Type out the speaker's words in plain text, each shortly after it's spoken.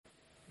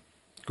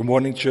Good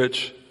morning,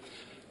 church.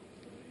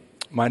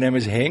 My name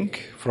is Henk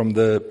from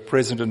the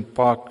President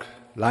Park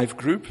Life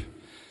Group.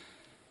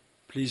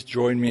 Please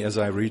join me as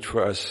I read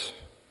for us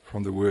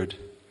from the Word.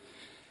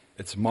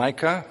 It's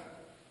Micah,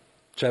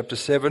 chapter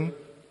 7,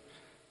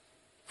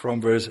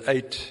 from verse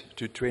 8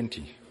 to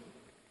 20.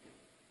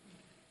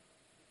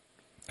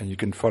 And you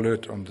can follow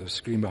it on the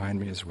screen behind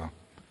me as well.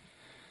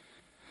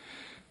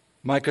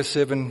 Micah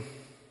 7,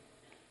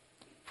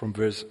 from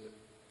verse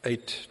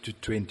 8 to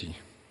 20.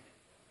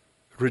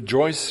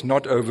 Rejoice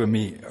not over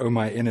me, O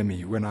my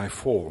enemy, when I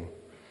fall.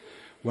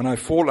 When I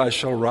fall, I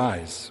shall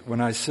rise. When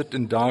I sit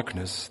in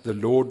darkness, the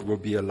Lord will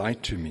be a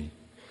light to me.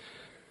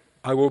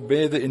 I will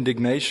bear the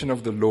indignation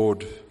of the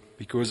Lord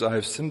because I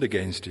have sinned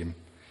against him,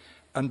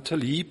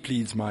 until he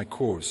pleads my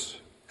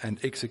cause and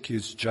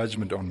executes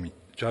judgment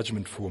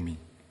for me.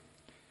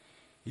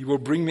 He will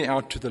bring me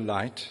out to the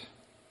light.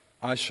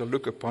 I shall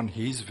look upon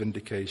his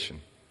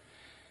vindication.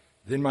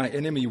 Then my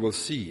enemy will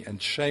see,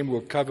 and shame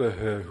will cover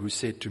her who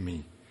said to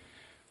me,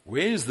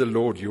 Where is the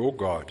Lord your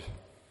God?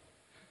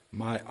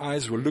 My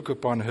eyes will look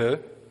upon her.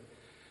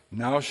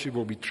 Now she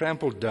will be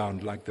trampled down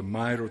like the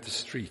mire of the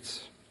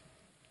streets.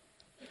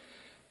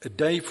 A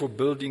day for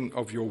building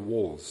of your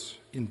walls.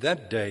 In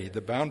that day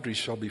the boundaries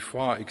shall be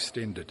far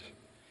extended.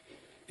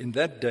 In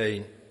that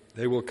day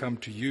they will come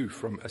to you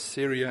from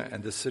Assyria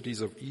and the cities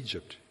of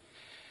Egypt,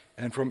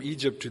 and from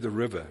Egypt to the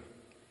river,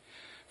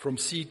 from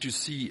sea to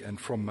sea and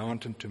from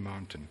mountain to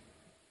mountain.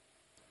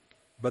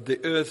 But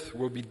the earth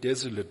will be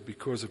desolate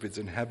because of its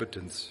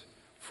inhabitants,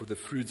 for the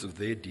fruits of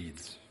their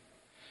deeds.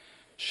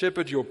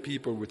 Shepherd your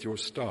people with your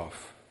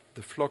staff,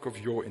 the flock of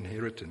your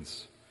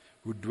inheritance,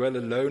 who dwell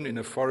alone in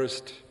a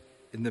forest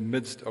in the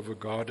midst of a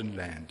garden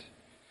land.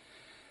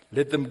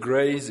 Let them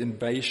graze in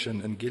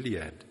Bashan and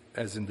Gilead,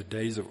 as in the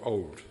days of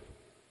old.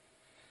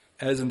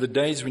 As in the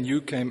days when you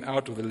came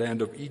out of the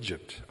land of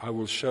Egypt, I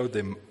will show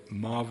them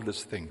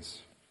marvelous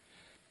things.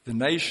 The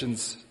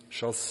nations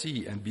shall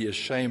see and be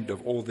ashamed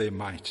of all their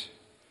might.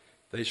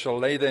 They shall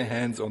lay their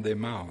hands on their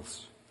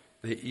mouths.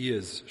 Their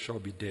ears shall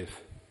be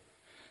deaf.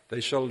 They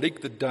shall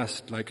lick the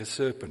dust like a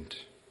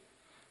serpent,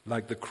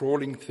 like the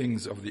crawling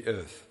things of the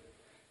earth.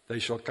 They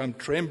shall come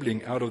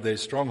trembling out of their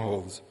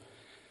strongholds.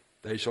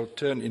 They shall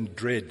turn in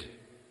dread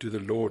to the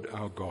Lord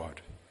our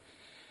God,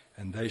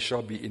 and they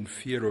shall be in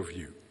fear of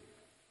you.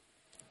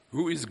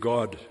 Who is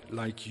God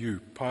like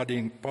you,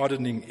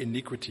 pardoning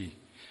iniquity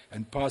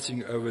and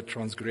passing over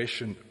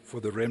transgression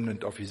for the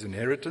remnant of his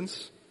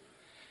inheritance?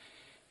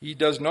 He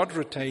does not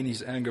retain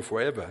his anger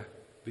forever,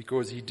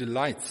 because he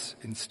delights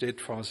in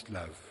steadfast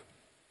love.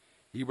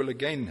 He will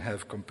again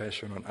have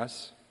compassion on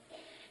us.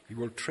 He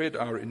will tread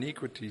our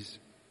iniquities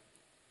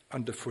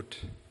underfoot.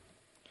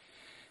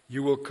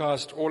 You will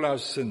cast all our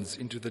sins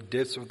into the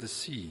depths of the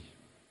sea.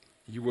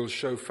 You will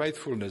show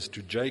faithfulness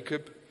to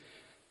Jacob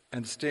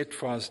and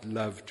steadfast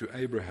love to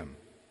Abraham,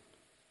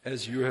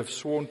 as you have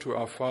sworn to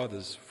our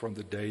fathers from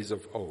the days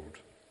of old.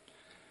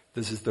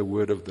 This is the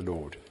word of the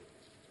Lord.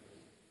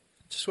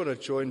 I just want to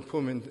join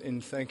Pum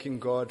in thanking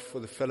God for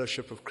the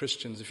fellowship of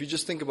Christians. If you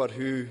just think about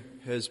who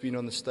has been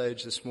on the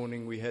stage this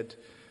morning, we had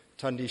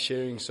Tandi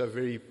sharing so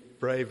very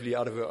bravely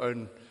out of her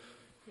own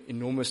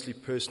enormously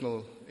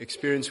personal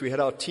experience. We had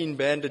our teen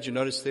band. Did you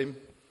notice them?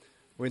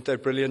 Weren't they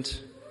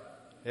brilliant?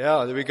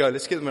 Yeah, there we go.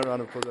 Let's give them a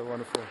round of applause. They're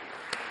wonderful.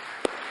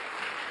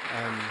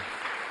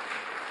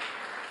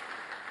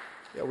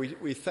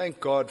 We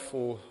thank God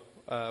for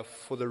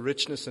the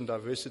richness and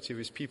diversity of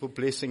his people,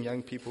 blessing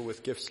young people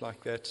with gifts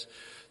like that.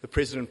 The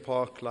President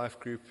Park Life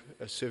Group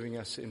serving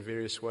us in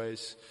various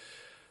ways.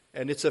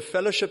 And it's a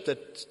fellowship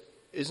that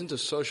isn't a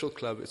social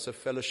club. It's a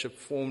fellowship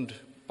formed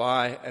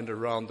by and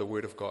around the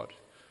Word of God.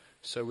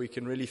 So we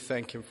can really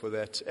thank him for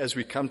that as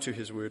we come to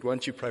his Word.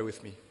 Won't you pray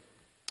with me?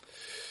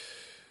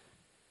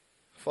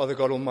 Father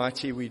God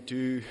Almighty, we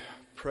do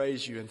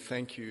praise you and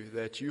thank you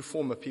that you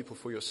form a people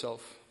for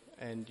yourself,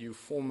 and you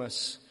form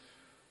us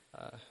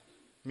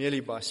merely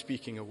by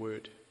speaking a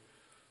word.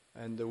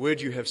 And the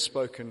word you have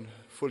spoken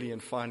fully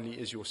and finally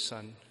is your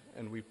Son.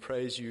 And we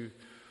praise you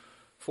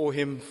for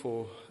him,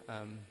 for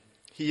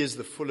he is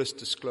the fullest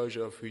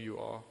disclosure of who you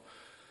are.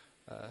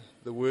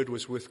 The Word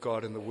was with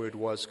God, and the Word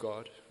was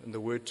God, and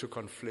the Word took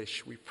on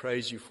flesh. We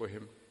praise you for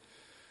him.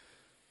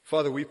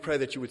 Father, we pray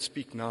that you would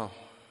speak now,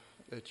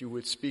 that you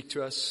would speak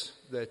to us,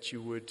 that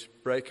you would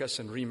break us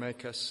and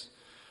remake us,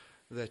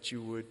 that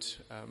you would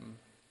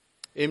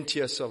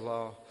empty us of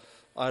our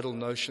idle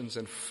notions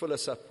and fill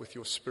us up with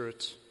your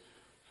Spirit.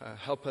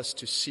 Help us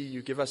to see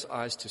you. Give us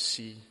eyes to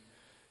see.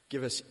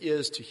 Give us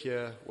ears to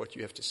hear what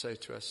you have to say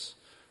to us.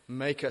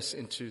 Make us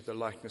into the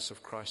likeness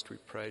of Christ, we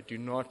pray. Do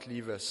not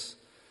leave us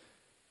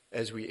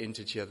as we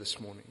entered here this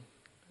morning.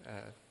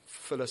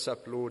 Fill us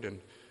up, Lord, and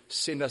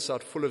send us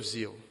out full of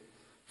zeal,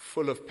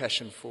 full of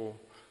passion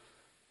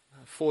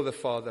for the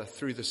Father,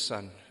 through the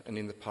Son, and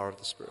in the power of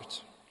the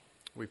Spirit.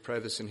 We pray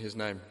this in his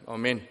name.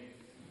 Amen.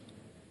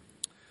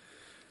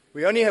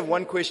 We only have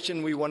one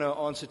question we want to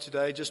answer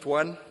today, just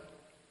one.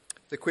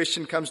 The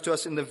question comes to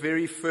us in the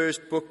very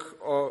first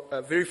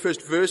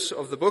verse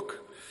of the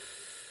book.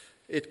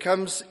 It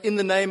comes in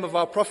the name of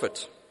our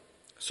prophet.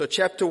 So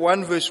chapter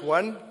 1, verse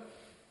 1,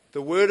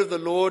 the word of the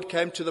Lord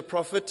came to the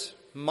prophet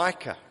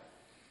Micah.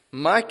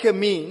 Micah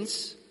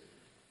means,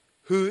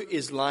 who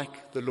is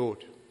like the Lord?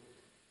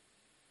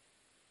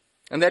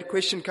 And that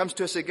question comes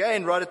to us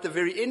again right at the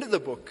very end of the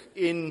book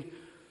in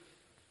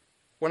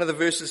one of the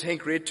verses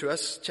Henk read to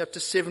us, chapter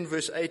 7,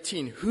 verse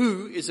 18.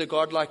 Who is a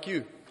God like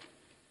you?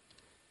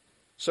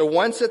 So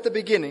once at the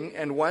beginning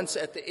and once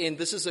at the end,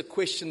 this is a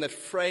question that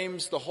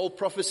frames the whole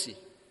prophecy.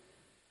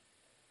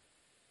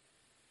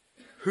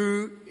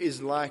 Who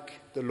is like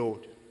the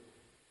Lord?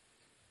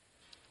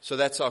 So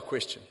that's our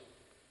question.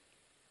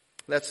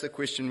 That's the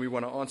question we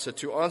want to answer.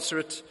 To answer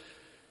it,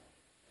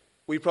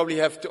 we probably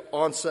have to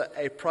answer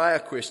a prior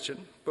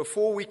question.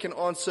 Before we can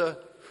answer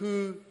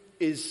who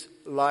is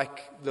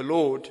like the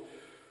Lord,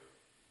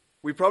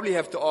 we probably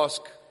have to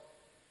ask,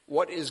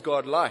 what is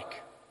God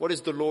like? What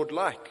is the Lord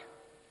like?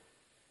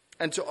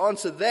 And to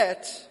answer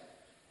that,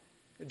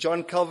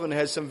 John Calvin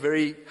has some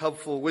very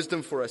helpful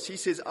wisdom for us. He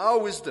says, our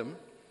wisdom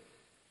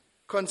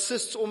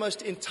consists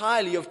almost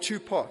entirely of two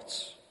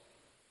parts: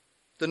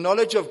 the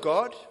knowledge of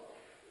God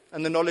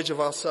and the knowledge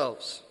of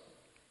ourselves.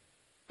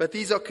 But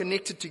these are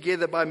connected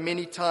together by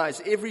many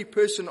ties. Every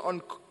person,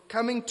 on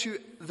coming to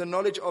the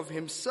knowledge of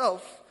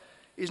himself,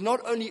 is not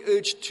only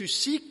urged to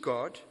seek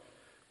God,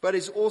 but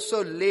is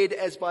also led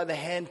as by the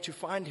hand to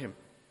find him.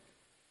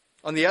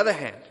 On the other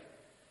hand,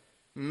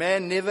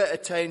 man never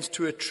attains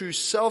to a true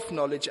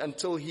self-knowledge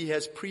until he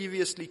has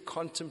previously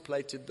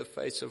contemplated the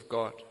face of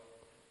God.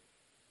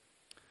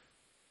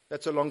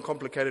 That's a long,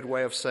 complicated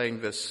way of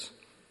saying this.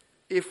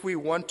 If we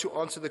want to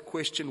answer the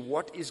question,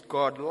 what is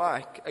God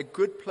like? A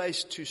good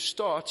place to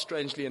start,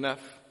 strangely enough,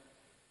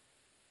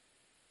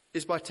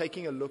 is by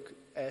taking a look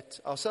at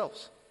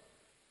ourselves,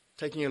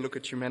 taking a look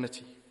at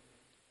humanity.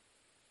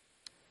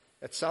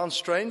 That sounds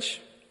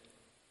strange.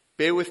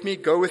 Bear with me,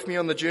 go with me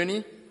on the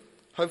journey.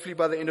 Hopefully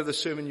by the end of the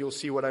sermon you'll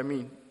see what I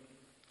mean.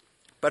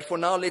 But for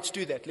now, let's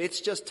do that.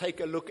 Let's just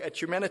take a look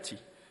at humanity.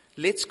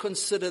 Let's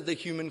consider the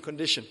human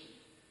condition.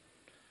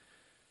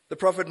 The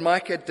prophet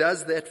Micah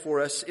does that for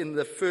us in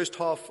the first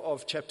half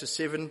of chapter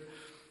 7.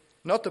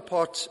 Not the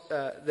part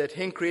that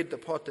Henk read, the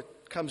part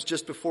that comes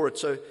just before it.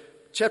 So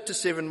chapter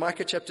 7,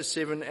 Micah chapter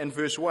 7 and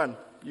verse 1.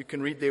 You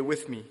can read there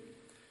with me.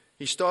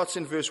 He starts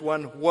in verse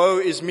 1, woe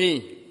is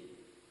me.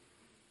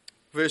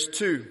 Verse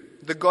 2,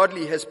 the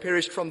godly has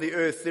perished from the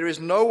earth. There is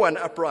no one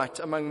upright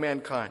among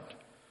mankind.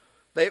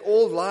 They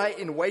all lie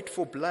in wait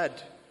for blood.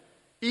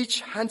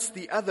 Each hunts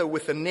the other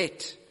with a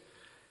net.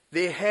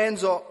 Their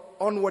hands are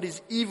on what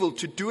is evil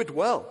to do it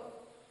well.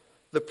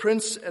 The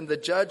prince and the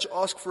judge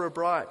ask for a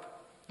bribe.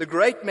 The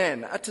great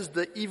man utters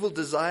the evil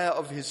desire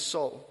of his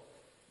soul.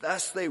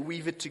 Thus they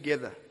weave it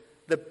together.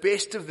 The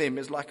best of them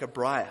is like a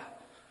briar.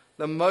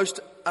 The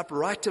most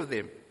upright of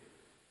them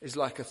is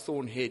like a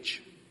thorn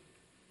hedge.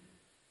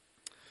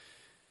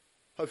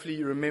 Hopefully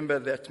you remember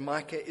that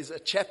Micah is a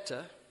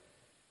chapter,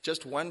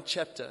 just one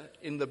chapter,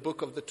 in the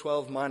book of the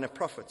 12 minor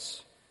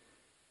prophets.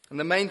 And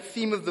the main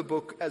theme of the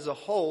book as a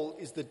whole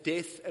is the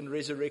death and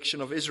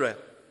resurrection of Israel.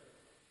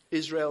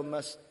 Israel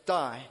must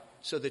die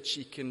so that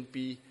she can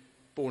be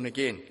born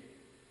again.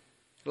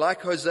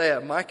 Like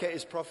Hosea, Micah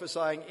is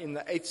prophesying in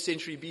the 8th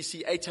century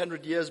BC,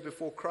 800 years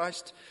before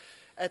Christ.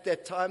 At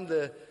that time,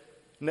 the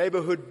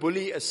neighborhood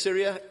bully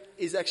Assyria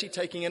is actually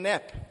taking a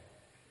nap.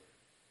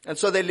 And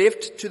so they're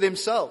left to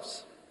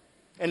themselves.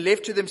 And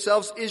left to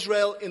themselves,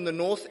 Israel in the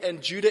north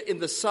and Judah in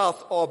the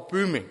south are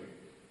booming.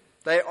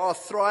 They are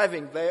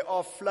thriving. They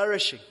are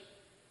flourishing.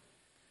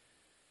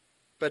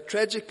 But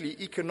tragically,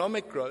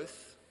 economic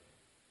growth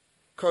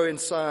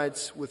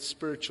coincides with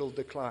spiritual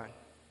decline,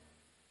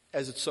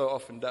 as it so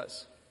often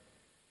does.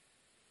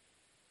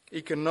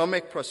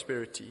 Economic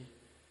prosperity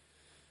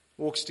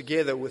walks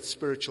together with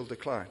spiritual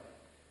decline,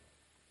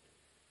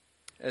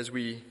 as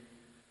we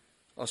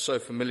are so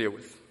familiar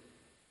with.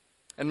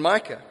 And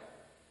Micah,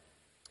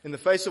 in the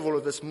face of all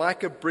of this,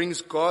 Micah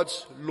brings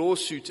God's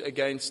lawsuit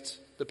against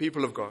the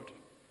people of God.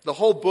 The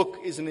whole book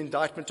is an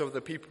indictment of the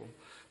people.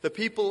 The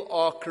people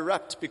are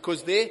corrupt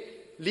because their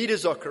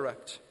leaders are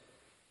corrupt.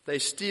 They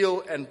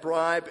steal and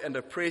bribe and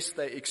oppress.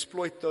 They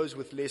exploit those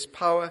with less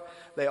power.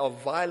 They are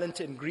violent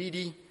and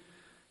greedy.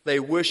 They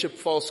worship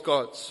false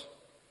gods.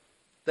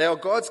 They are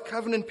God's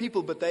covenant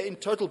people, but they're in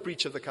total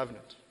breach of the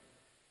covenant.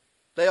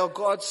 They are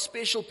God's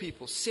special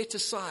people, set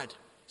aside,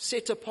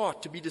 set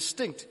apart to be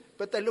distinct,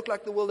 but they look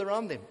like the world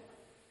around them.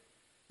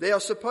 They are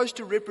supposed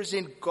to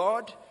represent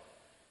God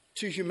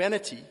to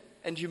humanity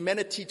and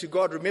humanity to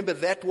God. Remember,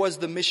 that was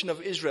the mission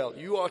of Israel.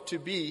 You are to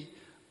be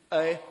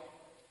a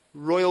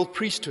royal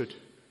priesthood,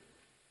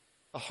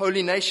 a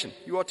holy nation.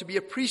 You are to be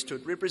a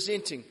priesthood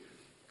representing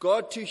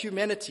God to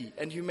humanity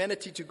and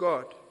humanity to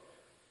God.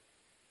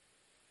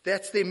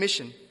 That's their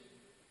mission.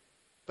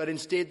 But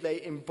instead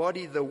they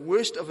embody the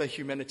worst of a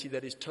humanity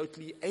that is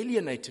totally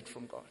alienated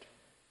from God.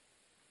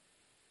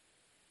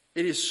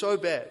 It is so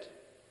bad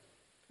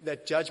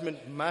that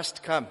judgment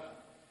must come.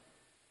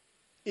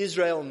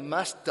 Israel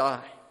must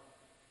die.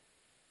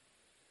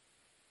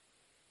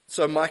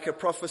 So Micah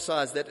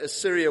prophesies that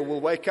Assyria will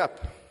wake up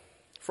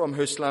from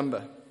her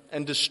slumber.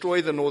 and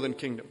destroy the northern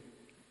kingdom.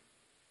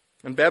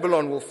 And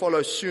Babylon will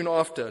follow soon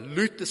after,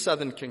 loot the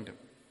southern kingdom,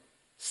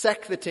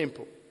 sack the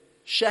temple,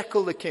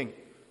 shackle the king,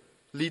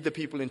 lead the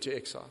people into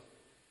exile.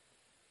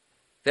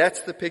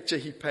 That's the picture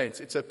he paints.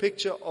 It's a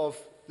picture of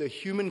the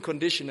human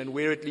condition and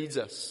where it leads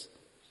us,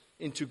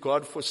 into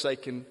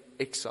God-forsaken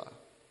exile,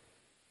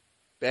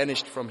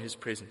 banished from his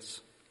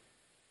presence.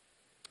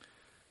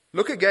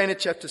 Look again at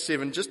chapter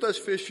 7, just those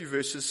first few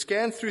verses.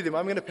 Scan through them.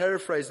 I'm going to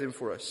paraphrase them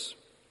for us.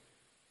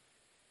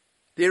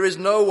 There is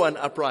no one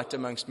upright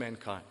amongst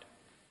mankind.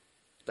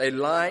 They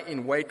lie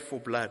in wait for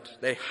blood.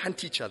 They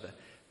hunt each other.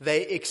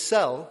 They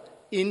excel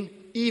in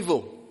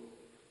evil.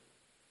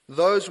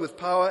 Those with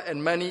power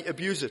and money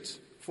abuse it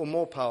for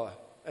more power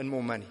and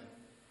more money.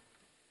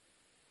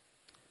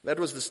 That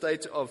was the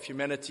state of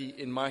humanity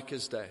in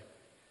Micah's day.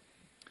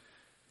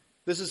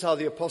 This is how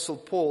the Apostle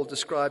Paul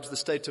describes the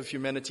state of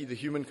humanity, the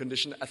human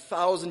condition,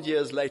 1,000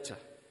 years later.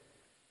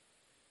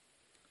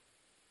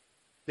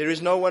 There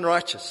is no one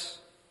righteous,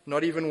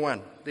 not even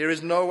one. There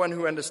is no one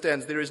who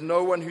understands. There is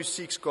no one who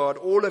seeks God.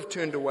 All have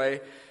turned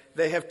away.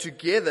 They have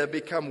together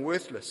become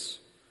worthless.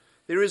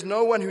 There is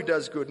no one who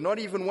does good, not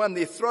even one.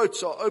 Their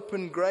throats are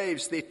open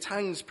graves. Their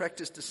tongues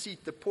practice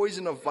deceit. The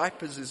poison of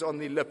vipers is on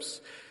their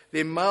lips.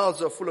 Their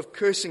mouths are full of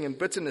cursing and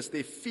bitterness.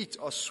 Their feet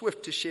are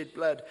swift to shed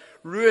blood.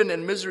 Ruin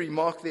and misery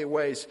mark their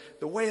ways.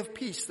 The way of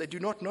peace they do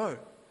not know.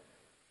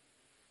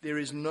 There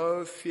is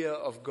no fear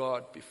of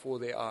God before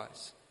their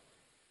eyes.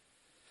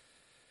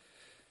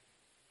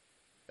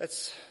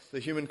 That's the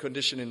human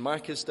condition in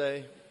Micah's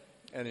day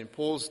and in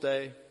Paul's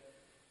day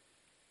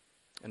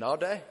and our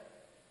day.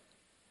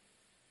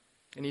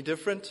 Any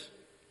different?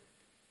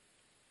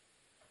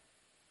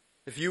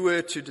 If you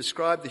were to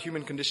describe the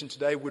human condition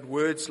today, would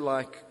words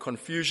like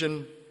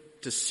confusion,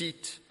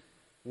 deceit,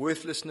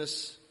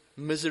 worthlessness,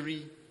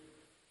 misery,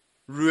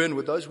 ruin,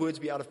 would those words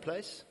be out of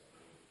place?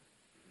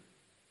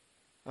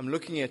 I'm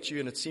looking at you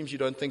and it seems you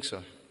don't think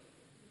so.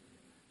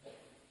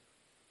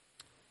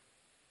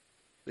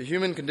 The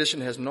human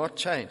condition has not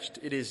changed.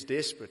 It is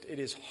desperate. It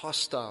is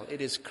hostile.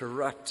 It is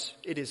corrupt.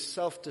 It is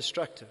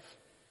self-destructive.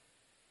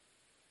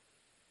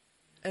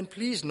 And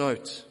please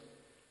note,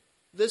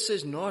 this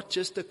is not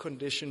just the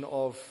condition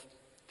of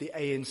the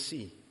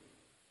ANC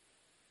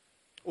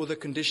or the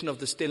condition of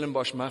the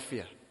Stellenbosch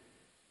Mafia.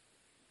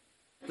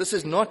 This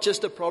is not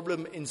just a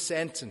problem in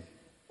Sandton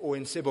or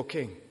in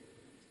Sebokeng.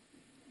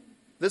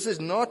 This is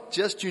not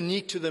just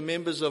unique to the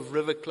members of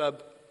River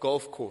Club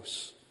Golf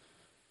Course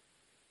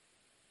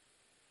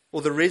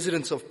or the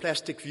residents of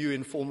Plastic View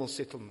Informal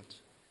Settlement.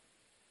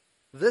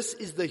 This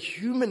is the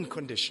human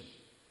condition.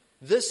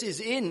 This is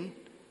in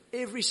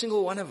every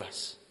single one of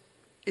us.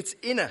 It's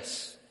in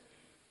us.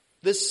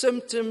 The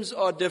symptoms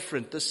are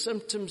different. The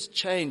symptoms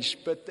change,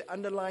 but the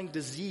underlying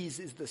disease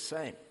is the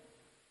same.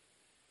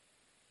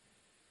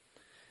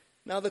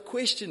 Now the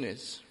question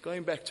is,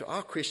 going back to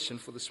our question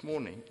for this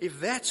morning, if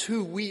that's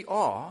who we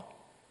are,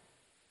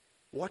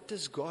 what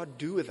does God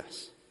do with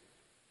us?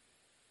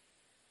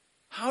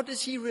 How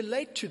does he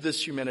relate to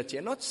this humanity?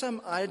 And not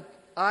some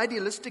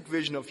idealistic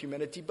version of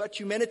humanity, but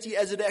humanity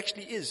as it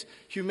actually is.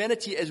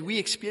 Humanity as we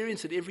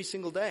experience it every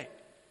single day.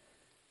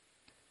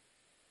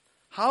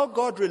 How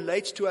God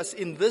relates to us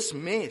in this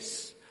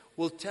mess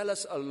will tell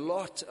us a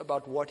lot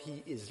about what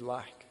he is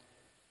like.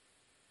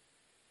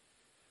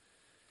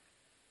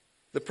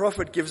 The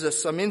prophet gives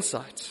us some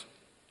insight.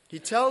 He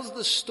tells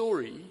the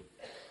story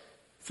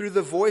through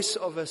the voice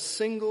of a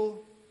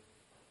single,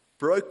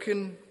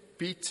 broken,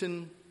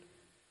 beaten,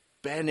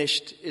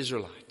 banished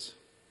Israelite.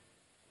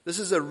 This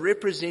is a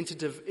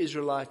representative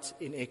Israelite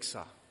in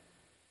exile.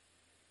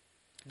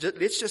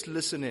 Let's just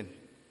listen in.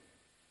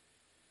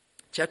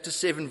 Chapter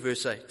 7,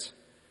 verse 8.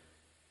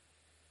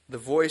 The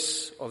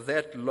voice of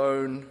that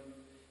lone,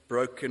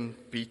 broken,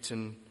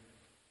 beaten,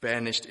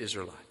 banished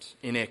Israelite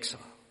in exile.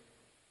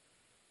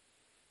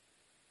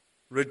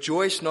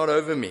 Rejoice not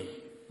over me,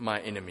 my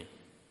enemy.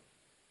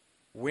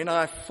 When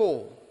I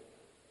fall,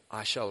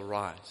 I shall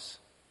rise.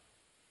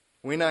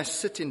 When I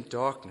sit in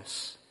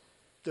darkness,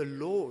 the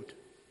Lord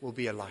will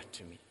be a light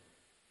to me.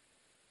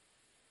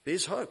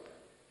 There's hope.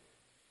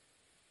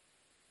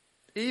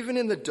 Even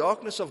in the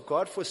darkness of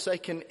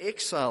God-forsaken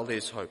exile,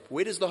 there's hope.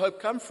 Where does the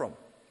hope come from?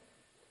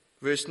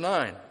 Verse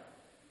 9.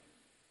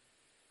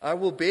 I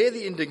will bear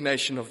the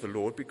indignation of the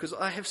Lord because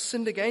I have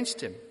sinned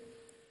against him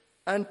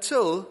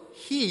until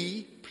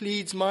he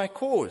pleads my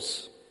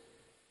cause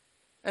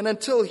and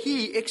until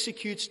he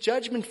executes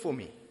judgment for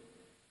me.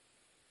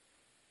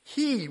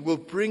 He will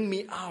bring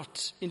me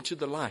out into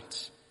the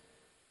light.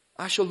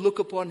 I shall look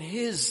upon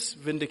his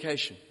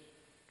vindication.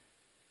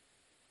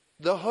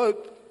 The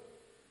hope,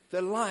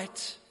 the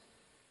light,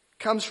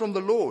 comes from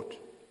the Lord.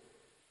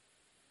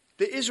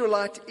 The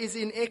Israelite is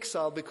in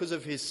exile because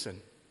of his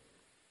sin.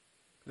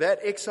 That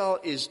exile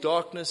is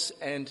darkness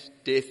and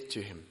death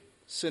to him.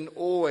 Sin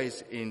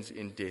always ends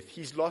in death.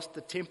 He's lost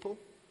the temple.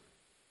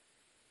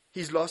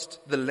 He's lost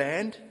the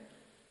land.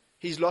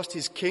 He's lost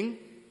his king.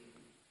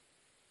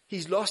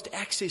 He's lost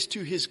access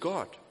to his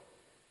God.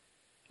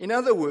 In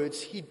other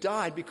words, he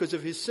died because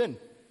of his sin.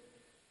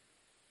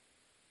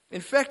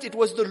 In fact, it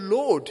was the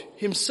Lord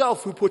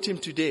himself who put him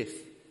to death.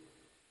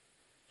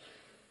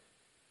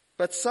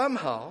 But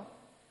somehow,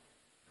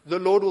 the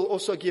Lord will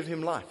also give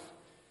him life.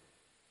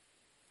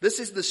 This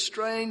is the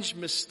strange,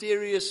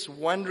 mysterious,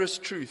 wondrous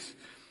truth.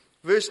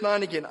 Verse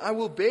 9 again, I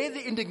will bear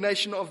the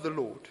indignation of the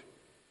Lord,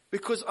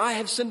 because I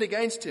have sinned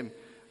against him,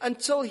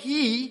 until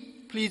he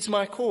pleads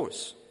my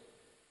cause,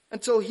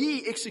 until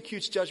he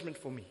executes judgment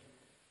for me.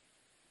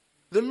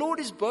 The Lord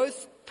is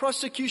both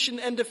prosecution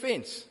and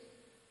defense.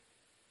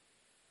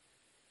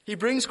 He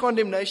brings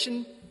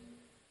condemnation,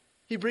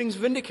 he brings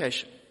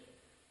vindication.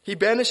 He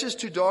banishes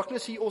to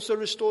darkness, he also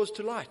restores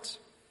to light.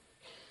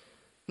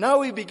 Now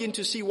we begin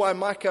to see why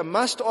Micah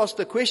must ask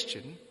the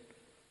question,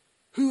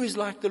 who is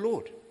like the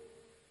Lord?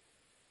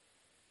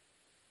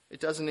 It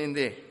doesn't end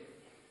there.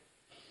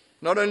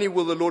 Not only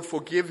will the Lord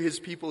forgive his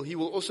people, he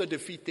will also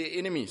defeat their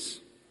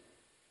enemies.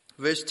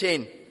 Verse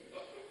 10,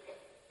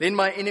 then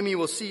my enemy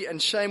will see,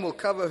 and shame will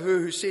cover her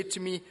who said to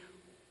me,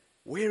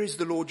 where is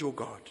the Lord your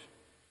God?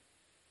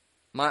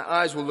 My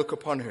eyes will look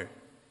upon her.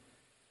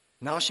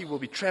 Now she will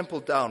be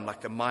trampled down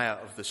like the mire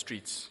of the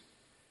streets.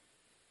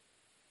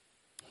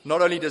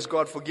 Not only does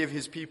God forgive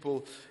his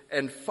people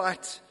and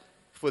fight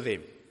for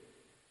them,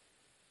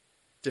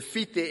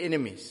 defeat their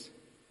enemies,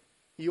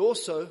 he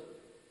also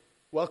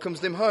welcomes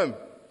them home.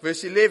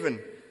 Verse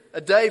 11,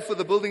 a day for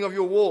the building of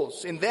your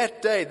walls. In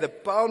that day the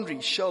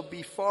boundary shall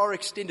be far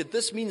extended.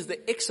 This means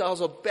the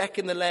exiles are back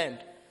in the land,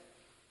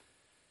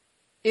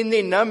 in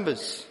their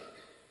numbers.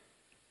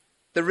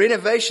 The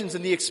renovations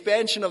and the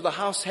expansion of the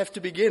house have to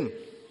begin.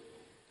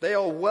 They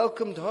are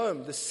welcomed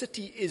home. The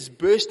city is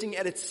bursting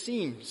at its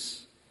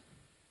seams.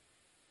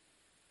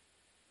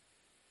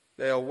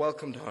 They are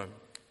welcomed home.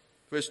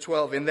 Verse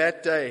 12, in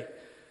that day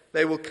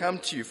they will come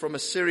to you from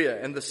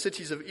Assyria and the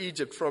cities of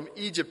Egypt, from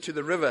Egypt to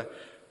the river,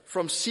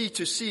 from sea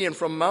to sea and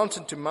from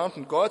mountain to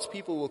mountain. God's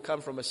people will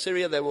come from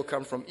Assyria, they will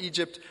come from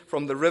Egypt,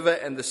 from the river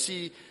and the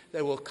sea.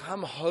 They will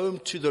come home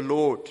to the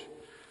Lord.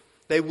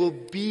 They will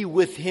be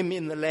with him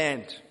in the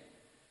land.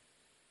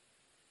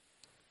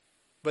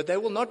 But they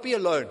will not be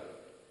alone.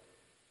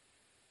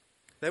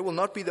 They will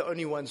not be the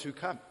only ones who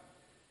come.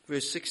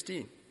 Verse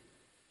 16.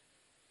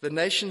 The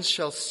nations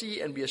shall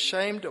see and be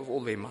ashamed of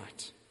all their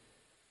might.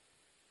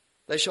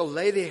 They shall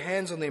lay their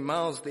hands on their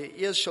mouths, their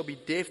ears shall be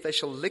deaf, they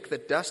shall lick the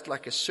dust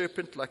like a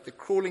serpent, like the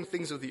crawling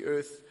things of the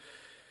earth.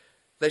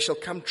 They shall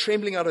come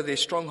trembling out of their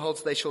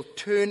strongholds, they shall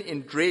turn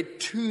in dread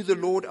to the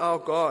Lord our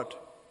God,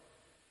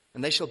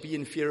 and they shall be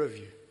in fear of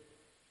you.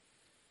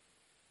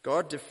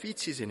 God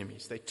defeats his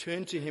enemies, they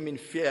turn to him in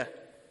fear.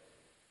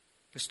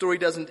 The story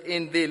doesn't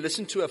end there.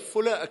 Listen to a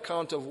fuller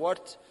account of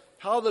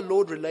how the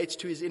Lord relates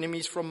to his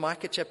enemies from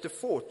Micah chapter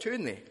 4.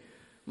 Turn there.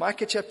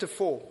 Micah chapter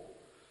 4.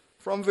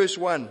 From verse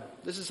 1.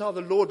 This is how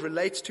the Lord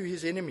relates to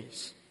his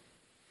enemies.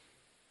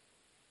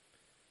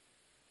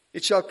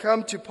 It shall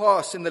come to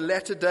pass in the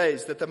latter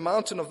days that the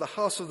mountain of the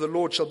house of the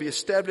Lord shall be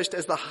established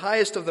as the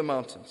highest of the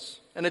mountains,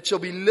 and it shall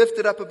be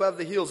lifted up above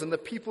the hills, and the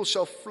people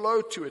shall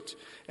flow to it,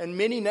 and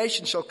many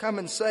nations shall come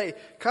and say,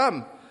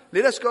 come,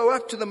 let us go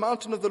up to the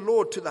mountain of the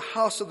Lord, to the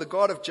house of the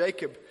God of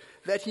Jacob,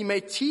 that he may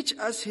teach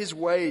us his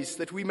ways,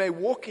 that we may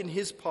walk in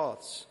his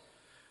paths.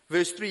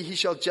 Verse 3, he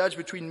shall judge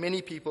between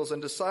many peoples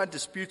and decide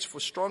disputes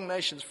for strong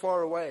nations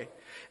far away.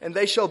 And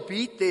they shall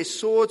beat their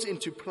swords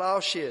into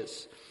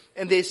plowshares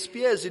and their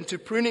spears into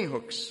pruning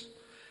hooks.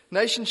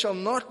 Nation shall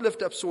not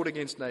lift up sword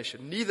against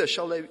nation, neither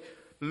shall they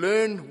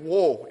learn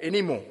war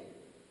anymore.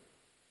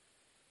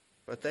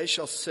 But they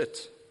shall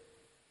sit,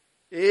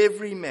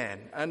 every man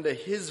under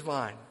his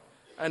vine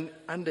and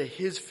under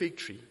his fig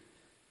tree,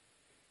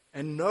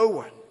 and no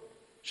one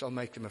shall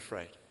make them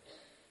afraid.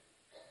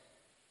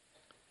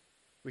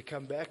 We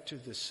come back to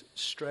this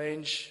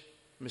strange,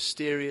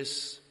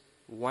 mysterious,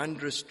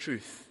 wondrous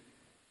truth.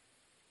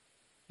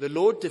 The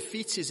Lord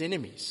defeats his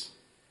enemies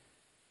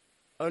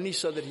only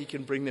so that he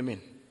can bring them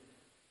in,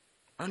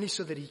 only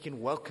so that he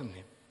can welcome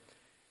them.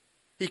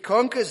 He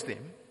conquers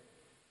them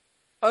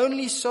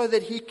only so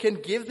that he can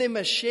give them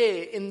a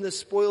share in the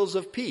spoils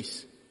of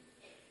peace.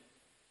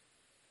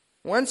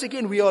 Once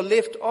again, we are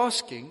left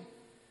asking,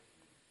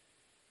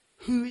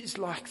 who is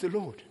like the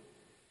Lord?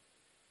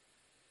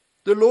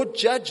 The Lord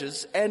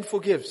judges and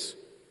forgives.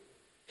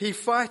 He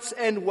fights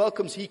and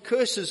welcomes. He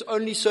curses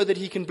only so that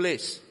he can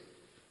bless.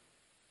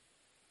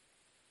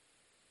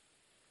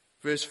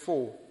 Verse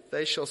 4,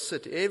 they shall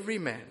sit every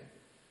man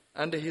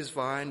under his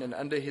vine and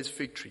under his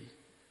fig tree,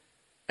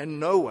 and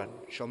no one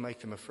shall make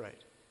them afraid.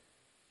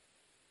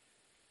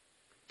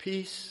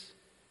 Peace,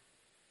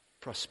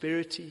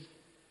 prosperity,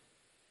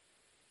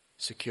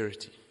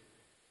 security.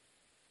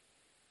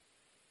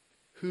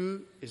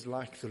 Who is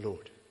like the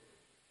Lord?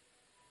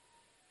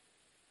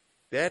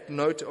 That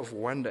note of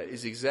wonder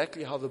is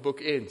exactly how the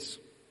book ends.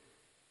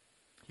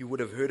 You would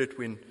have heard it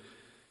when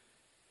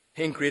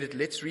Henk read it.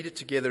 Let's read it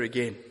together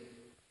again.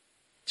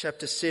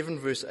 Chapter 7,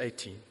 verse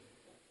 18.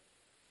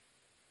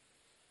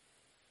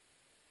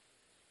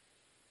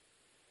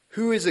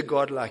 Who is a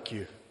God like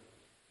you?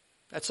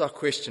 That's our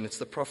question. It's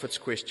the prophet's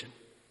question.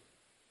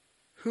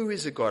 Who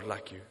is a God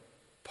like you?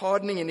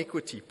 pardoning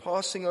iniquity,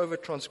 passing over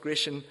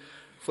transgression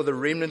for the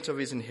remnant of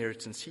his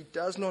inheritance. He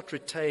does not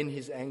retain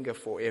his anger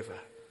forever,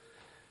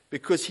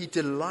 because he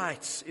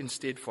delights in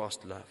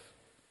steadfast love.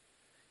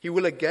 He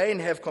will again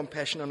have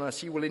compassion on us.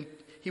 He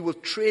will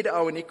tread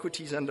our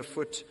iniquities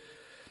underfoot.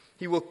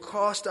 He will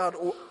cast out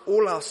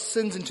all our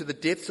sins into the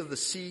depths of the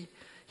sea.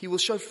 He will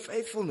show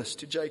faithfulness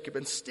to Jacob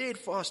and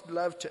steadfast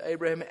love to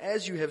Abraham,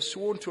 as you have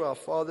sworn to our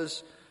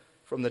fathers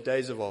from the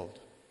days of old.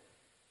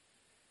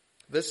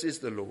 This is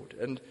the Lord.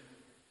 And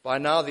by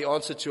now the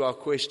answer to our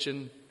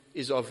question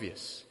is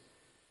obvious.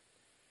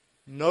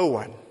 No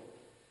one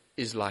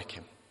is like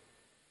him.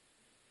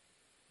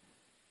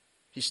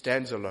 He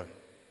stands alone.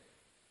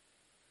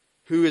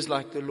 Who is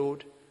like the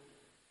Lord?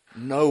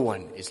 No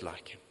one is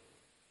like him.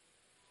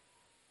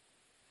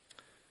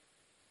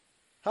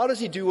 How does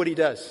he do what he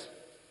does?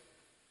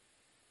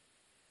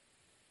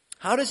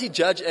 How does he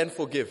judge and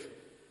forgive?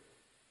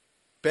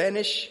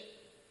 Banish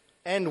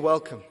and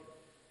welcome?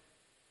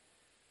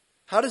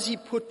 How does he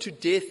put to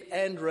death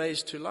and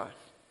raise to life?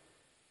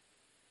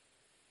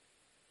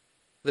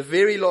 The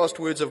very last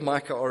words of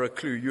Micah are a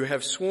clue. You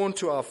have sworn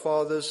to our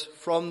fathers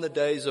from the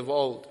days of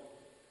old.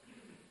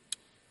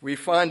 We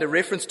find a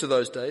reference to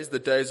those days, the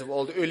days of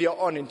old, earlier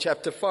on in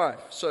chapter 5.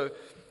 So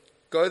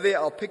go there,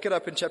 I'll pick it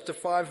up in chapter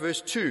 5,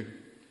 verse 2.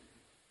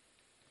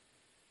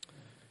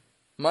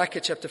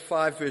 Micah chapter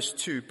 5, verse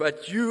 2.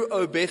 But you,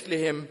 O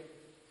Bethlehem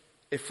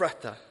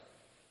Ephrathah,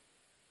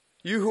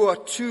 you who are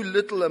too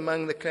little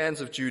among the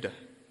clans of Judah,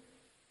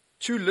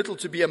 too little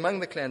to be among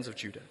the clans of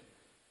Judah,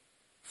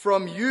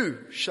 from you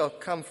shall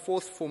come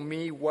forth for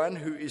me one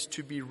who is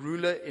to be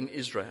ruler in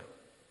Israel,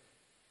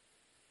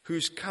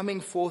 whose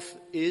coming forth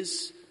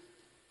is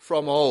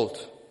from old,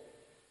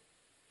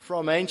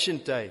 from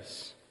ancient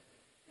days.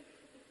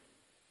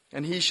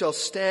 And he shall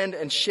stand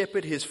and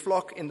shepherd his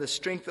flock in the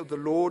strength of the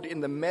Lord,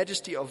 in the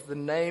majesty of the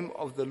name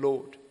of the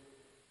Lord,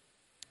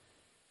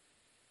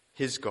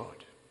 his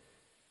God.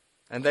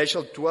 And they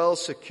shall dwell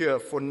secure,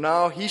 for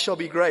now he shall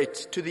be great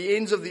to the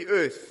ends of the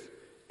earth,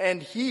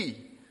 and he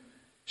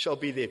shall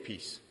be their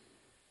peace.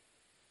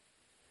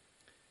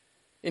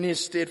 In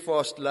his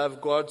steadfast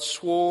love, God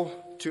swore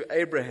to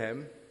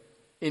Abraham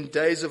in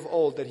days of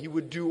old that he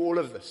would do all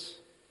of this.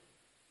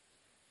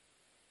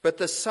 But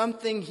the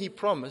something he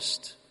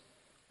promised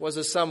was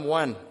a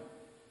someone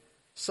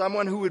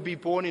who would be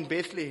born in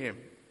Bethlehem,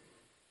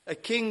 a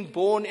king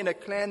born in a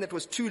clan that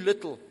was too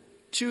little,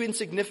 too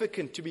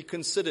insignificant to be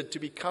considered, to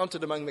be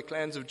counted among the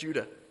clans of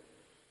Judah.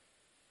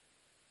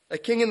 A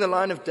king in the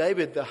line of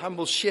David, the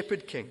humble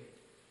shepherd king,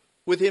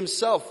 with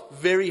himself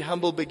very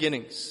humble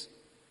beginnings,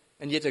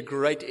 and yet a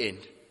great end.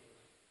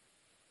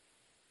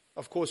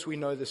 Of course, we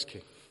know this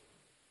king.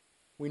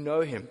 We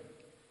know him.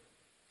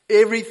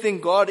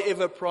 Everything God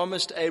ever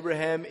promised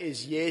Abraham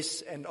is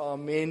yes and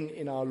amen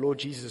in our Lord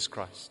Jesus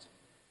Christ.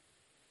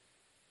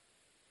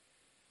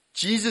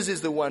 Jesus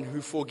is the one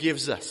who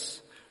forgives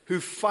us, who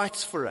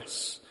fights for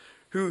us,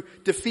 who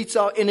defeats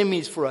our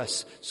enemies for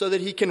us, so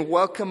that he can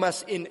welcome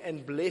us in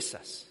and bless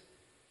us.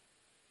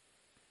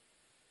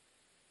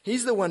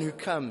 He's the one who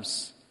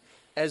comes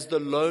as the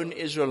lone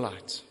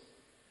Israelite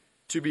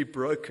to be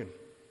broken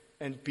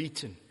and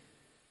beaten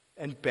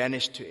and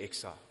banished to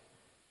exile,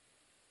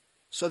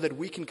 so that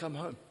we can come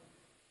home.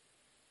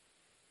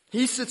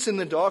 He sits in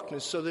the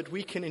darkness so that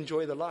we can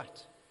enjoy the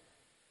light.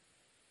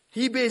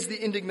 He bears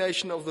the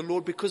indignation of the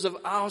Lord because of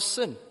our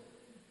sin.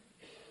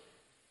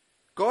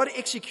 God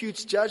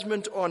executes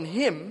judgment on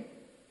him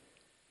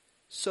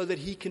so that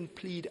he can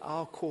plead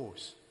our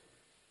cause.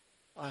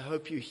 I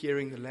hope you're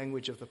hearing the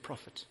language of the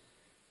prophet.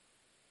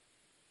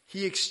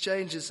 He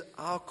exchanges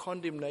our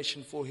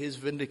condemnation for his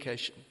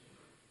vindication.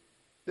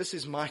 This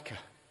is Micah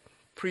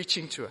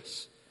preaching to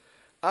us.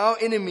 Our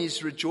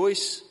enemies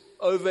rejoice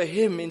over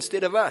him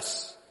instead of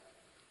us.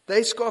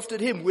 They scoffed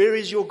at him, "Where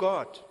is your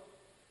God?"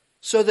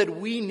 So that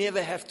we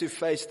never have to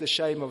face the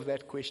shame of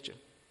that question.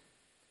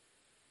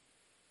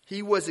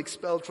 He was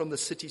expelled from the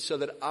city so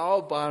that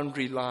our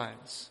boundary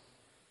lines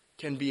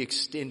can be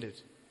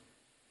extended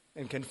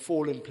and can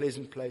fall in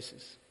pleasant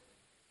places.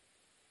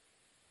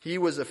 He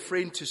was a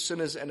friend to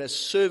sinners and a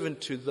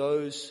servant to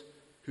those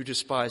who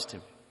despised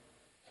him.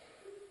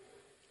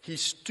 He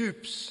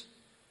stoops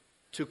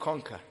to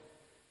conquer.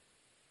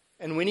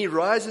 And when he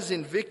rises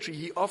in victory,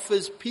 he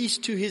offers peace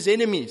to his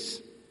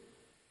enemies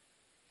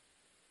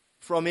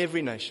from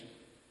every nation.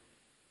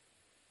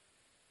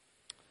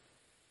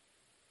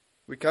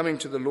 We're coming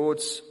to the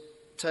Lord's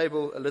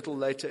table a little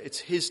later. It's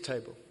his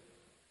table.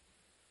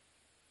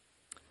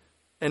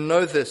 And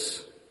know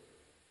this,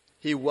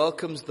 he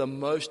welcomes the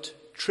most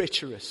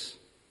treacherous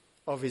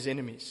of his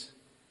enemies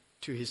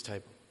to his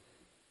table.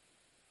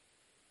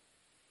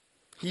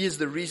 He is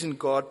the reason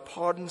God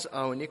pardons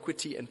our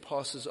iniquity and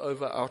passes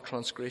over our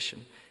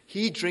transgression.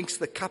 He drinks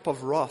the cup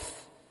of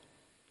wrath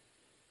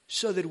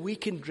so that we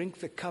can drink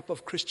the cup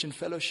of Christian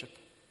fellowship.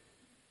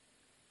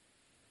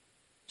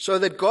 So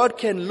that God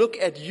can look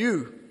at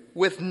you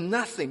with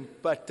nothing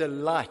but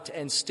delight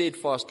and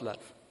steadfast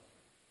love.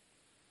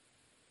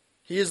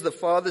 He is the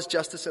Father's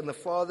justice and the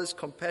Father's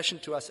compassion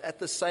to us at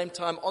the same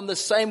time on the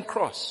same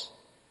cross.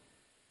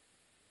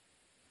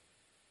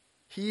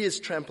 He is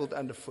trampled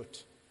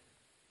underfoot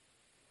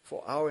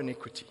for our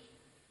iniquity.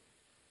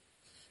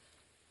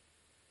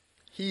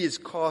 He is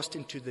cast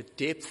into the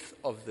depth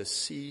of the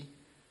sea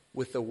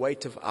with the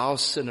weight of our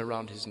sin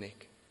around his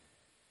neck.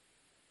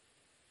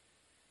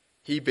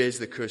 He bears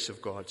the curse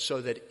of God so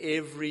that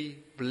every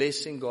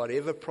blessing God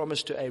ever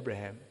promised to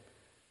Abraham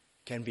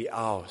can be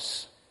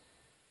ours.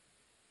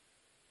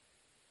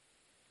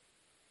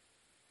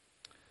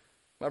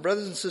 My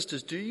brothers and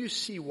sisters, do you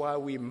see why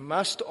we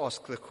must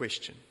ask the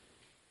question?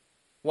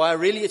 Why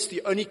really it's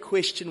the only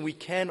question we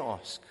can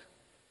ask.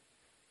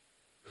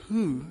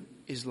 Who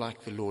is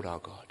like the Lord our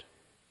God?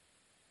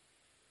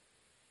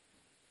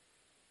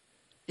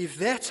 If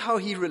that's how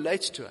he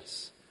relates to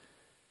us,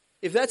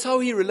 if that's how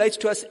he relates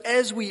to us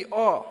as we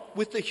are,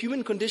 with the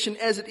human condition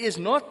as it is,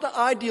 not the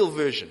ideal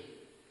version,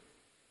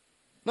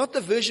 not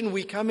the version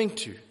we're coming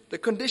to, the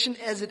condition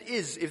as it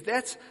is, if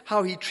that's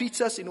how he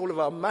treats us in all of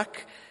our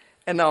muck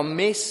and our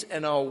mess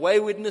and our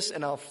waywardness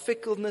and our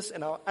fickleness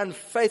and our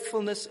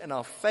unfaithfulness and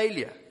our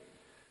failure,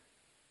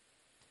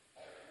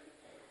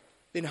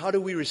 then how do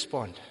we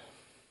respond?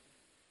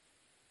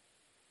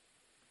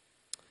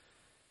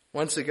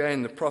 Once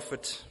again, the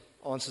prophet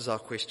answers our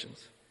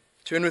questions.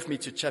 Turn with me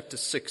to chapter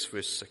 6,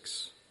 verse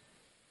 6.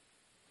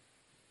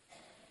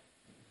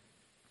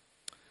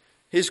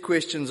 His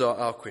questions are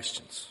our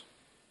questions.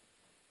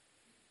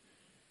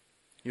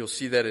 You'll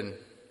see that in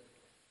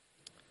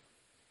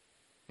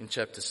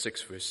chapter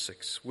 6, verse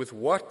 6. With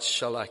what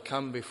shall I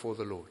come before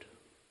the Lord?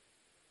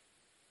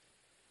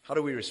 How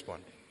do we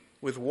respond?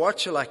 With what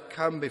shall I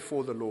come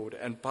before the Lord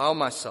and bow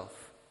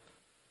myself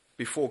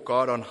before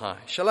God on high?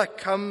 Shall I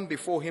come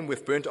before him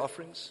with burnt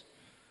offerings,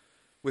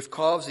 with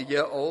calves a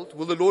year old?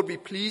 Will the Lord be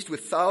pleased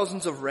with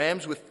thousands of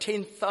rams, with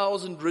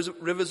 10,000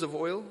 rivers of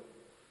oil?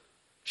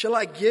 Shall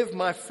I give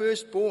my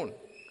firstborn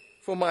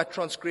for my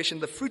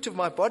transgression, the fruit of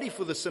my body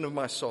for the sin of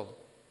my soul?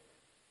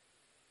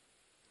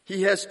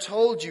 He has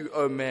told you,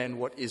 O man,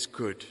 what is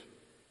good.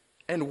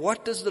 And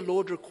what does the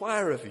Lord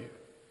require of you?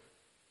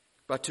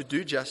 But to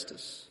do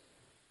justice,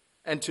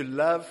 and to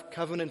love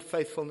covenant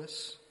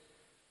faithfulness,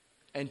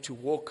 and to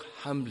walk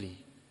humbly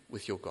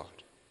with your God.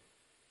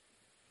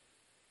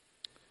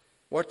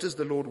 What does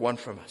the Lord want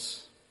from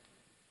us?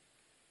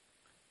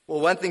 Well,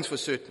 one thing's for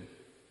certain.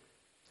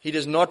 He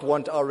does not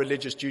want our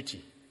religious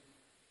duty.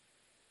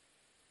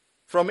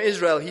 From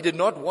Israel, he did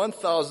not want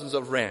thousands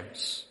of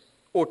rams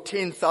or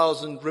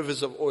 10,000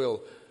 rivers of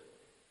oil.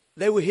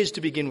 They were his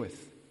to begin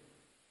with.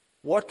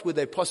 What would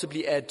they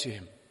possibly add to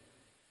him?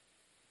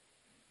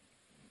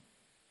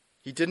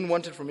 He didn't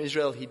want it from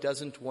Israel. He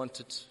doesn't want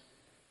it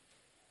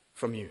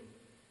from you.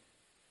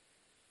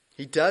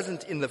 He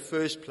doesn't, in the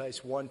first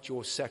place, want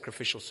your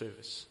sacrificial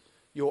service,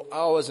 your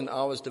hours and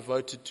hours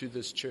devoted to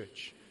this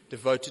church,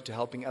 devoted to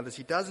helping others.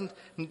 He doesn't.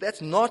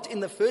 That's not,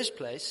 in the first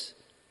place,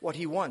 what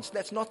he wants.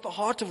 That's not the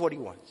heart of what he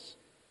wants.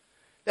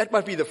 That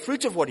might be the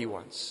fruit of what he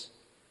wants,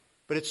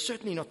 but it's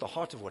certainly not the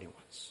heart of what he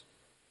wants.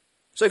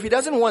 So if he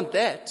doesn't want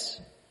that,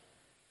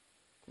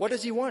 what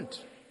does he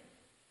want?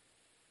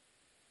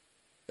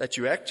 That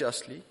you act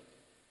justly,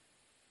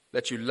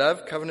 that you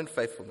love covenant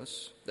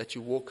faithfulness, that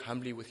you walk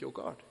humbly with your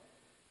God.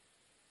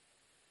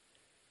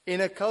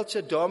 In a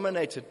culture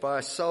dominated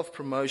by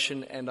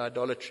self-promotion and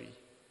idolatry,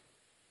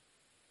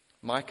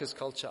 Micah's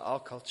culture,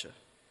 our culture,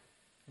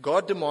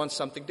 God demands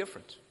something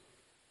different.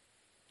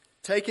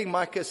 Taking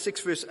Micah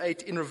 6 verse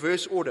 8 in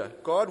reverse order,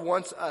 God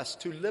wants us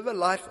to live a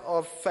life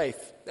of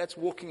faith. That's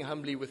walking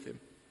humbly with him.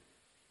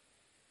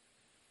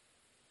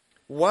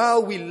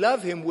 While we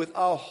love him with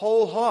our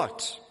whole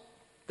heart,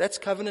 that's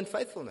covenant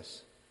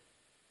faithfulness.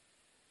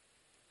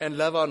 And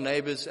love our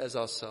neighbors as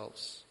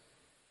ourselves.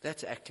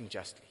 That's acting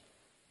justly.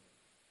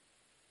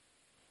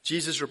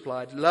 Jesus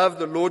replied, love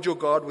the Lord your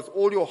God with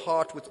all your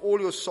heart, with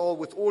all your soul,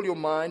 with all your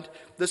mind.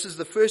 This is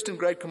the first and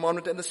great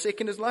commandment, and the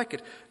second is like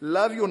it.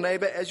 Love your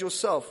neighbor as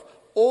yourself.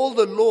 All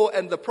the law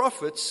and the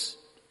prophets,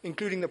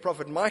 including the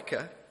prophet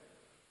Micah,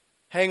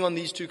 hang on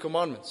these two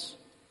commandments.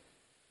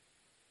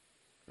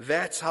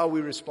 That's how we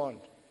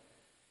respond.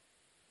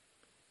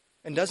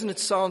 And doesn't it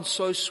sound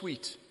so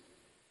sweet?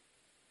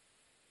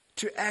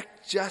 To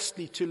act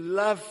justly, to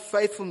love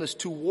faithfulness,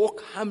 to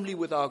walk humbly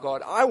with our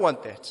God. I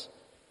want that.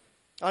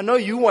 I know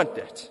you want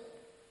that.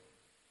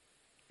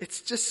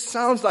 It just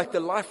sounds like the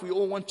life we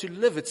all want to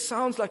live. It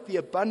sounds like the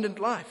abundant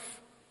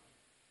life.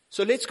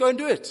 So let's go and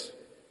do it.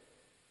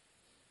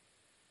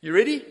 You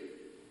ready?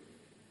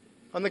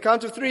 On the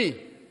count of 3.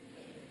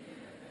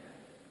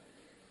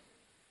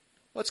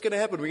 What's going to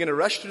happen? We're going to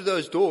rush through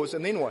those doors,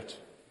 and then what?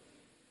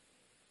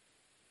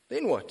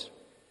 Then what?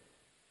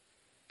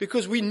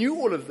 Because we knew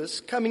all of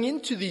this coming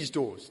into these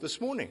doors this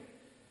morning.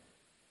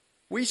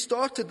 We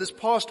started this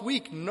past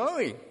week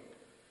knowing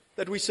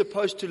that we're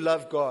supposed to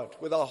love God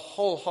with our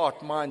whole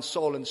heart, mind,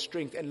 soul, and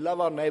strength, and love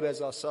our neighbor as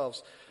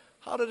ourselves.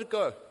 How did it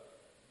go?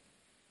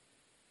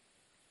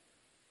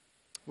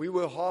 We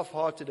were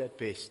half-hearted at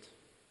best.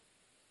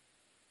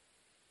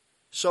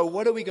 So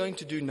what are we going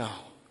to do now?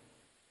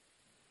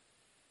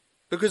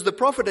 Because the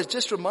prophet has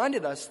just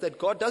reminded us that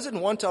God doesn't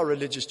want our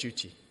religious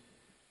duty.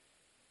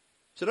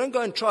 So don't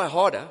go and try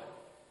harder.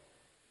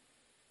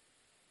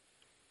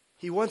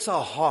 He wants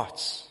our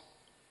hearts.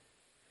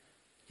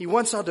 He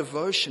wants our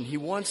devotion. He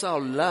wants our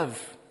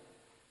love.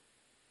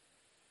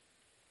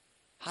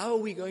 How are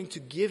we going to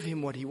give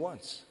him what he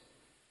wants?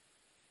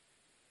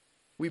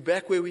 We're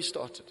back where we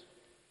started.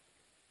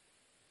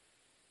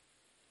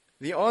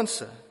 The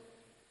answer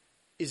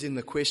is in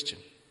the question.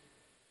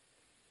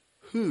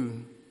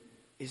 Who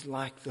is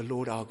like the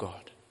Lord our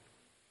God?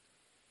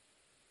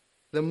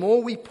 The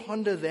more we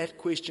ponder that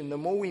question, the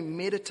more we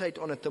meditate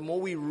on it, the more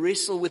we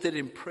wrestle with it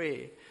in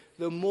prayer,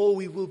 the more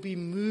we will be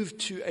moved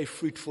to a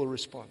fruitful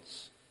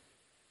response.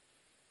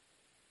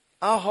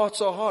 Our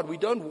hearts are hard. We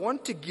don't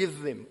want to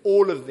give them,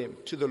 all of them,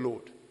 to the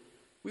Lord.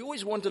 We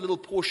always want a little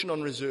portion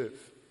on reserve.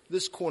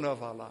 This corner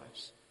of our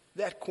lives,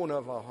 that corner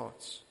of our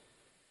hearts.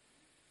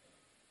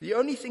 The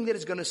only thing that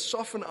is going to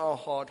soften our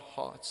hard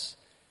hearts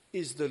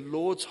is the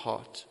Lord's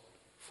heart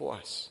for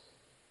us.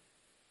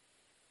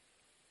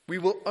 We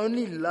will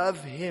only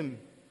love him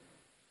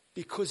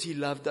because he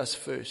loved us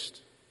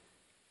first.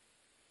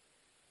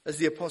 As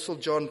the Apostle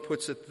John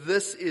puts it,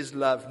 this is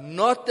love,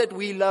 not that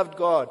we loved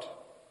God,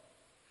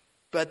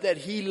 but that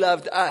he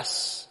loved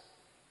us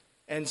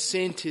and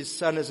sent his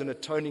Son as an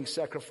atoning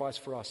sacrifice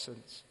for our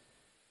sins.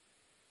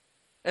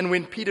 And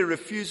when Peter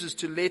refuses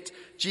to let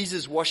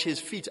Jesus wash his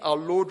feet, our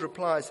Lord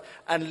replies,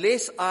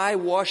 unless I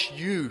wash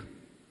you,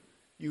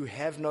 you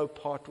have no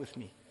part with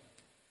me.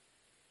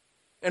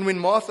 And when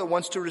Martha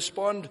wants to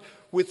respond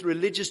with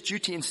religious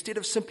duty, instead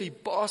of simply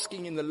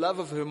basking in the love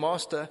of her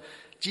master,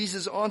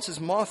 Jesus answers,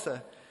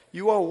 Martha,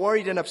 you are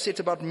worried and upset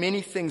about many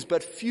things,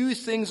 but few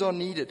things are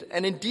needed,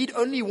 and indeed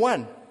only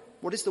one.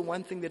 What is the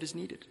one thing that is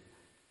needed?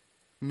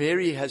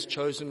 Mary has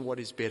chosen what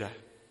is better,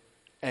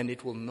 and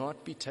it will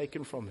not be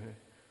taken from her.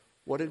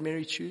 What did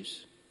Mary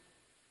choose?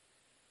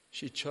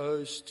 She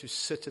chose to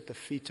sit at the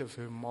feet of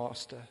her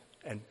master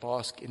and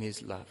bask in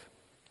his love.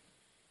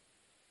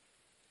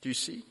 Do you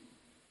see?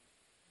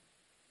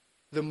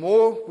 The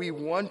more we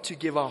want to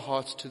give our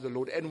hearts to the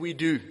Lord, and we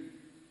do,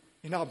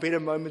 in our better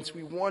moments,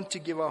 we want to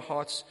give our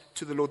hearts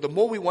to the Lord. The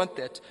more we want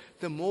that,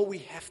 the more we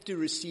have to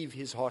receive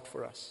his heart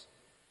for us.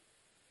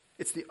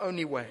 It's the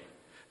only way.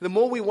 The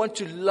more we want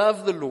to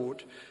love the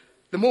Lord,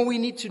 the more we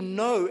need to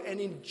know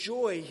and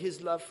enjoy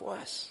his love for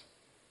us.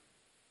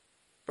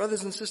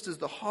 Brothers and sisters,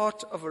 the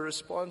heart of a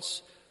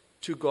response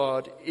to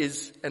God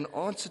is an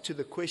answer to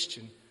the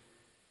question,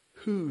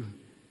 who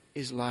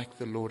is like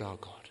the Lord our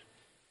God?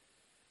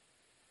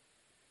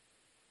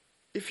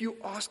 If you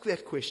ask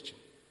that question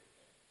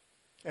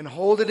and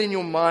hold it in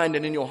your mind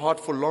and in your heart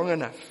for long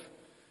enough,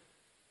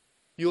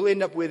 you'll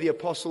end up where the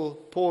Apostle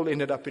Paul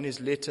ended up in his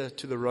letter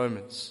to the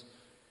Romans.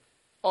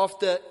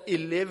 After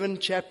 11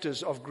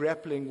 chapters of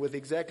grappling with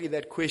exactly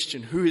that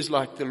question, who is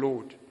like the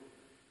Lord?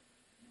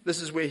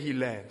 This is where he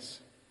lands.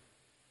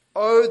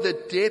 Oh, the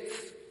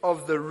depth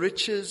of the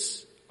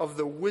riches of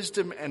the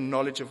wisdom and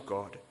knowledge of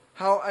God.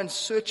 How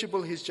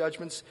unsearchable his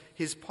judgments,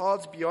 his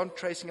paths beyond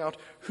tracing out.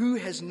 Who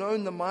has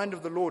known the mind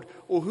of the Lord,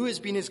 or who has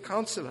been his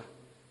counselor?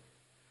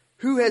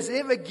 Who has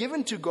ever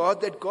given to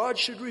God that God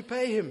should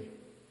repay him?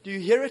 Do you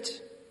hear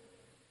it?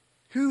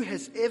 Who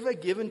has ever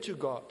given to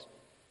God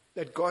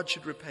that God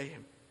should repay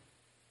him?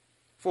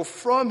 For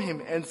from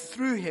him and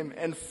through him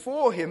and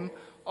for him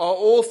are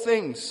all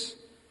things.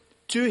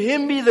 To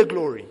him be the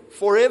glory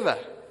forever.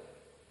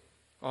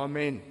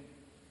 Amen.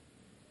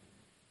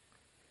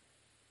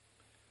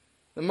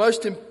 The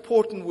most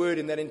important word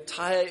in that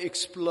entire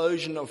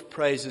explosion of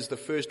praise is the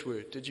first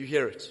word. Did you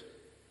hear it?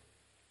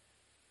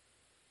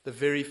 The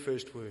very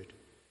first word.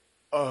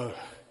 Oh.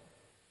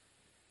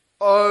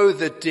 Oh,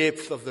 the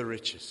depth of the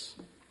riches.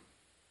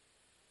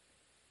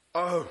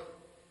 Oh,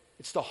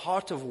 it's the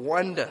heart of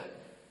wonder.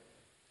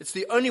 It's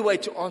the only way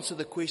to answer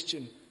the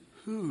question,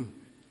 who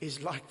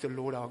is like the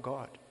Lord our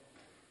God?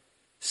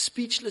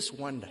 Speechless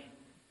wonder.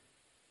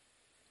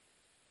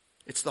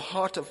 It's the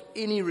heart of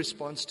any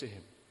response to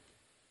him.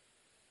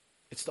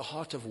 It's the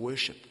heart of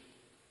worship.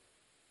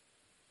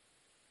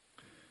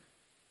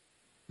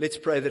 Let's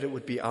pray that it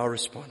would be our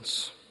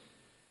response.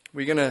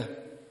 We're going to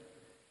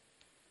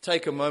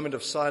take a moment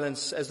of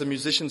silence. As the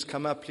musicians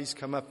come up, please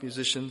come up,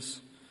 musicians.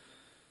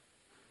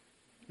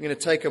 We're going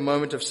to take a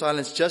moment of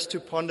silence just to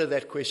ponder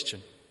that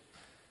question.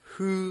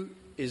 Who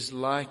is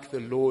like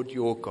the Lord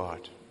your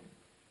God?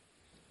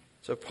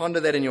 So ponder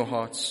that in your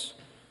hearts.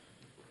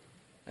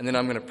 And then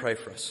I'm going to pray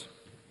for us.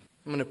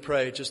 I'm going to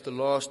pray just the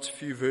last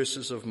few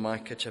verses of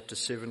Micah chapter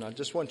 7. I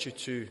just want you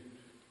to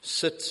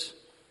sit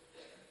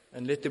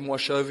and let them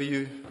wash over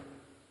you.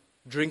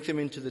 Drink them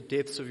into the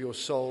depths of your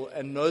soul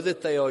and know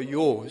that they are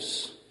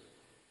yours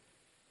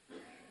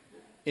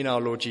in our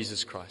Lord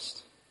Jesus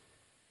Christ.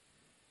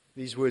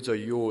 These words are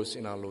yours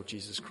in our Lord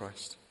Jesus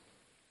Christ.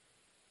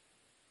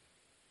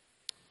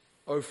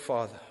 O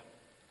Father,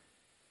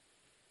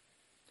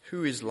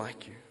 who is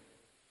like you?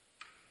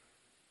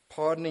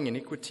 Pardoning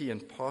iniquity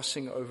and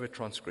passing over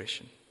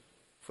transgression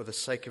for the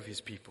sake of his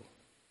people.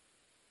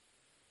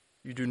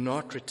 You do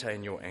not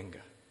retain your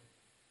anger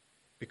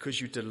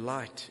because you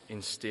delight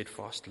in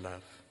steadfast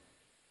love.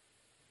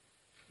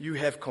 You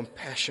have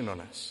compassion on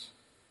us.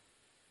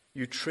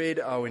 You tread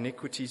our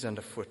iniquities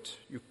underfoot.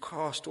 You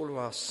cast all of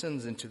our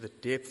sins into the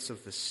depths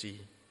of the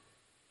sea.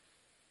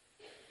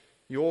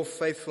 Your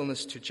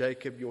faithfulness to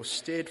Jacob, your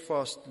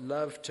steadfast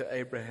love to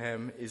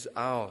Abraham is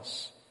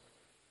ours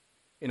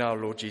in our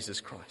Lord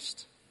Jesus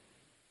Christ.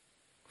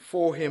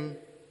 For him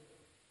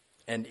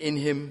and in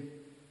him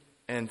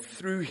and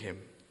through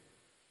him,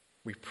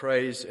 we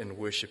praise and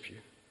worship you.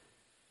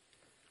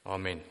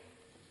 Amen.